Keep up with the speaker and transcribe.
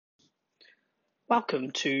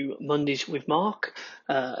Welcome to Mondays with Mark,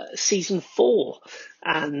 season 4.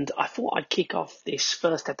 And I thought I'd kick off this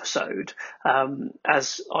first episode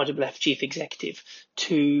as IWF Chief Executive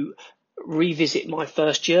to revisit my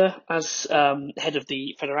first year as head of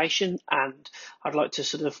the Federation. And I'd like to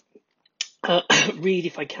sort of read,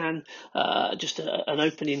 if I can, just an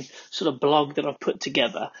opening sort of blog that I've put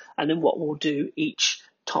together. And then what we'll do each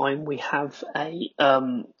time we have a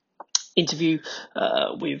interview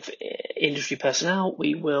with industry personnel,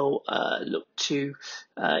 we will look to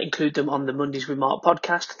include them on the Mondays with Mark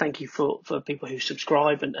podcast. Thank you for people who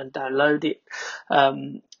subscribe and download it.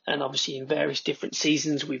 And obviously in various different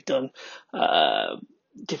seasons, we've done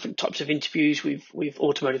different types of interviews with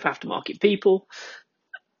automotive aftermarket people.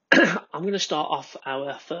 I'm going to start off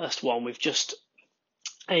our first one with just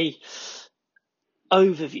a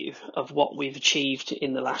overview of what we've achieved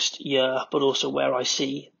in the last year, but also where I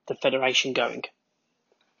see the Federation going.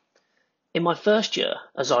 In my first year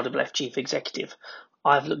as IWF Chief Executive,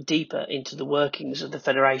 I've looked deeper into the workings of the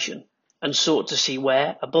Federation and sought to see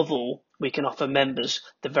where, above all, we can offer members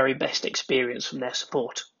the very best experience from their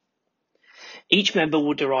support. Each member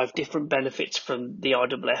will derive different benefits from the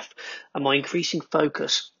IWF, and my increasing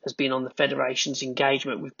focus has been on the Federation's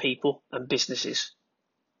engagement with people and businesses.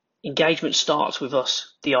 Engagement starts with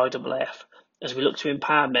us, the IWF, as we look to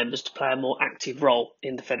empower members to play a more active role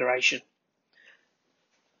in the Federation.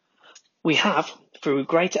 We have, through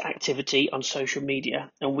greater activity on social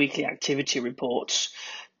media and weekly activity reports,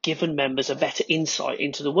 given members a better insight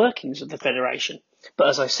into the workings of the Federation. But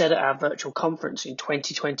as I said at our virtual conference in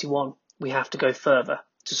 2021, we have to go further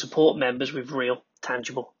to support members with real,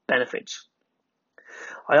 tangible benefits.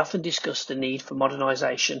 I often discuss the need for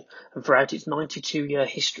modernisation, and throughout its 92-year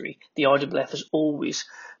history, the IWF has always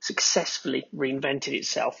successfully reinvented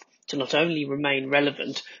itself to not only remain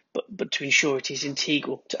relevant, but to ensure it is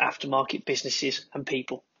integral to aftermarket businesses and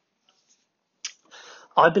people.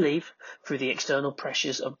 I believe through the external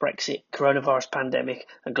pressures of Brexit, coronavirus pandemic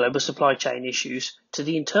and global supply chain issues to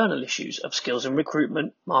the internal issues of skills and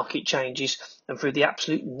recruitment, market changes, and through the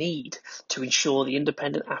absolute need to ensure the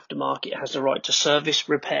independent aftermarket has the right to service,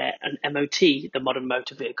 repair and MOT the modern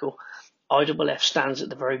motor vehicle, IWF stands at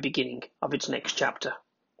the very beginning of its next chapter.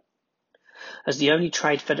 As the only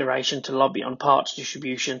trade federation to lobby on parts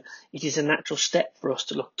distribution, it is a natural step for us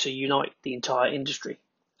to look to unite the entire industry,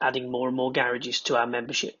 adding more and more garages to our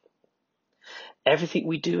membership. Everything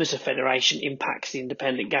we do as a federation impacts the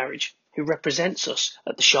independent garage, who represents us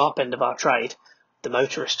at the sharp end of our trade, the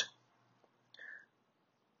motorist.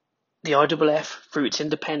 The IWF, through its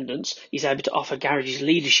independence, is able to offer garages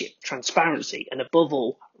leadership, transparency, and above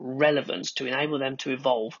all, relevance to enable them to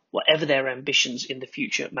evolve, whatever their ambitions in the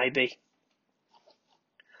future may be.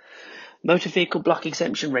 Motor Vehicle Block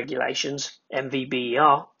Exemption Regulations,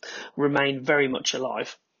 MVBER, remain very much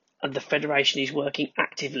alive, and the Federation is working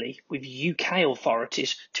actively with UK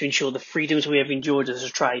authorities to ensure the freedoms we have enjoyed as a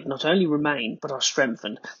trade not only remain but are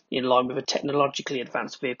strengthened in line with a technologically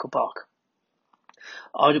advanced vehicle park.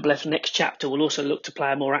 IWF's next chapter will also look to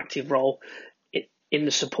play a more active role in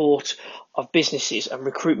the support of businesses and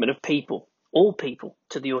recruitment of people, all people,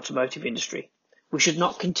 to the automotive industry. We should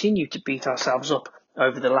not continue to beat ourselves up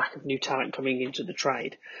over the lack of new talent coming into the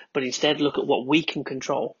trade, but instead look at what we can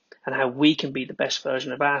control and how we can be the best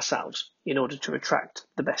version of ourselves in order to attract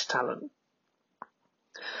the best talent.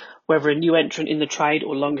 Whether a new entrant in the trade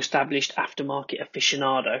or long-established aftermarket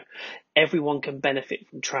aficionado, everyone can benefit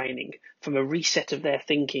from training, from a reset of their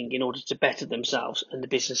thinking in order to better themselves and the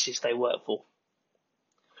businesses they work for.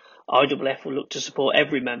 IWF will look to support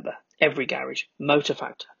every member, every garage, motor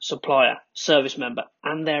factor, supplier, service member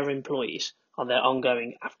and their employees on their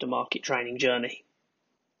ongoing aftermarket training journey.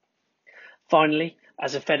 Finally,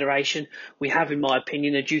 as a federation, we have, in my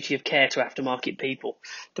opinion, a duty of care to aftermarket people.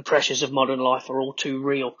 The pressures of modern life are all too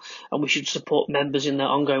real, and we should support members in their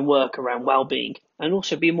ongoing work around well-being and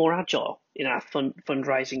also be more agile in our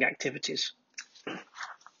fundraising activities.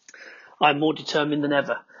 I'm more determined than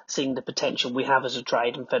ever, seeing the potential we have as a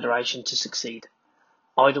trade and federation to succeed.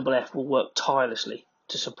 IWF will work tirelessly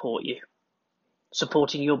to support you.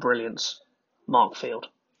 Supporting your brilliance, Mark Field.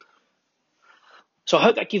 So I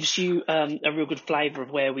hope that gives you a real good flavour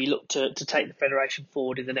of where we look to take the Federation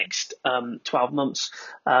forward in the next 12 months.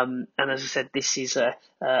 And as I said, this is a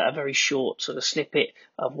very short sort of snippet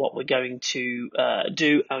of what we're going to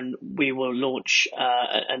do, and we will launch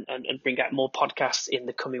and bring out more podcasts in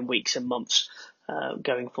the coming weeks and months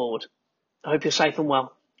going forward. I hope you're safe and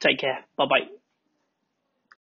well. Take care. Bye-bye.